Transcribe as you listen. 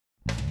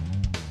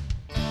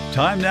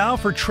Time now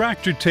for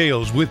Tractor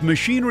Tales with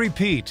Machinery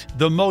Pete,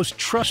 the most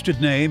trusted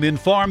name in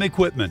farm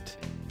equipment.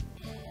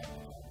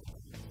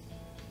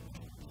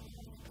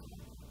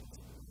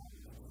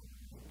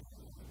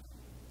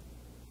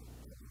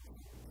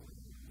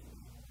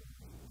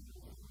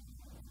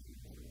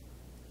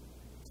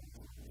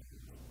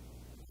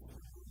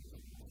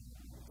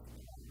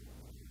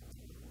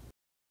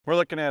 We're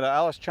looking at an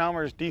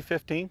Allis-Chalmers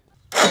D15.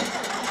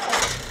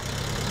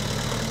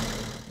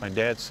 My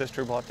dad's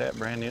sister bought that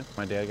brand new.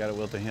 My dad got it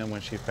willed to him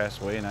when she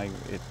passed away, and I'm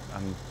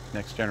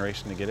next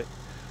generation to get it.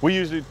 We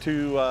used it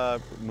to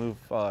move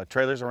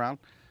trailers around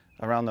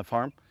the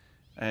farm,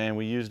 and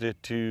we used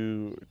it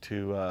to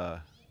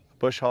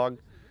bush hog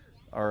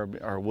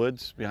our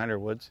woods, behind our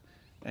woods,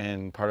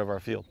 and part of our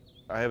field.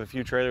 I have a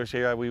few trailers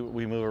here.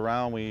 We move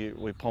around.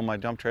 We pull my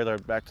dump trailer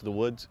back to the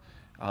woods,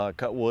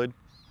 cut wood.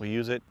 We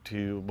use it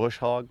to bush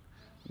hog.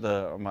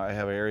 I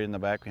have an area in the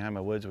back behind my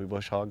woods we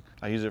bush hog.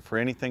 I use it for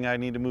anything I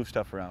need to move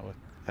stuff around with.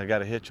 I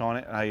got a hitch on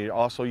it. I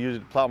also use it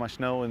to plow my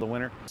snow in the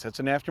winter. It's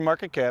an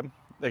aftermarket cab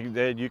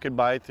that you could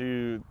buy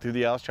through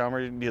the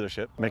Allis-Chalmers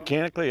dealership.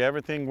 Mechanically,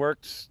 everything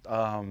works.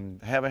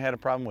 Haven't had a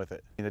problem with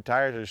it. The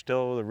tires are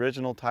still the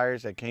original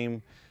tires that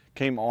came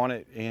on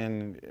it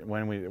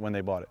when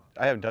they bought it.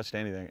 I haven't touched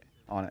anything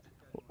on it.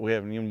 We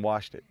haven't even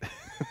washed it.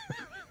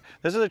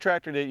 This is a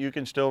tractor that you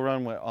can still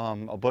run with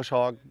a bush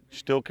hog,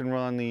 still can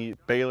run the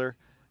baler.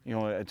 You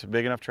know, it's a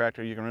big enough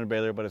tractor you can run a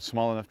baler, but it's a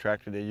small enough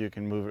tractor that you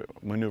can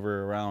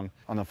maneuver around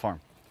on the farm.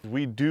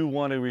 We do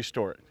want to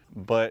restore it,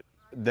 but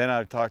then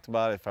I've talked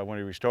about if I want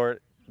to restore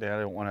it, then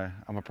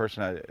I'm a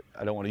person,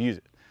 I don't want to use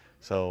it.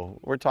 So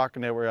we're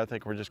talking that I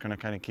think we're just going to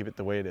kind of keep it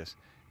the way it is.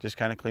 Just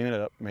kind of clean it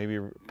up, maybe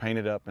paint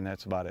it up, and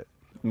that's about it.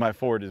 My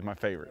Ford is my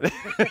favorite.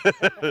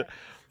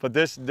 But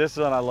this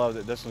one I loved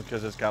it. This one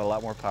because it's got a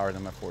lot more power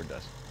than my Ford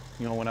does.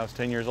 You know, when I was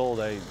 10 years old,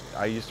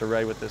 I used to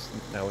ride with this.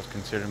 That was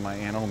considered my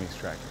Aunt Omi's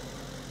tractor,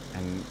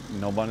 and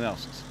nobody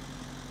else's.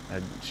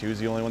 She was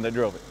the only one that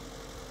drove it.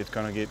 It's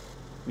going to get,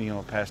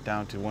 passed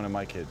down to one of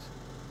my kids.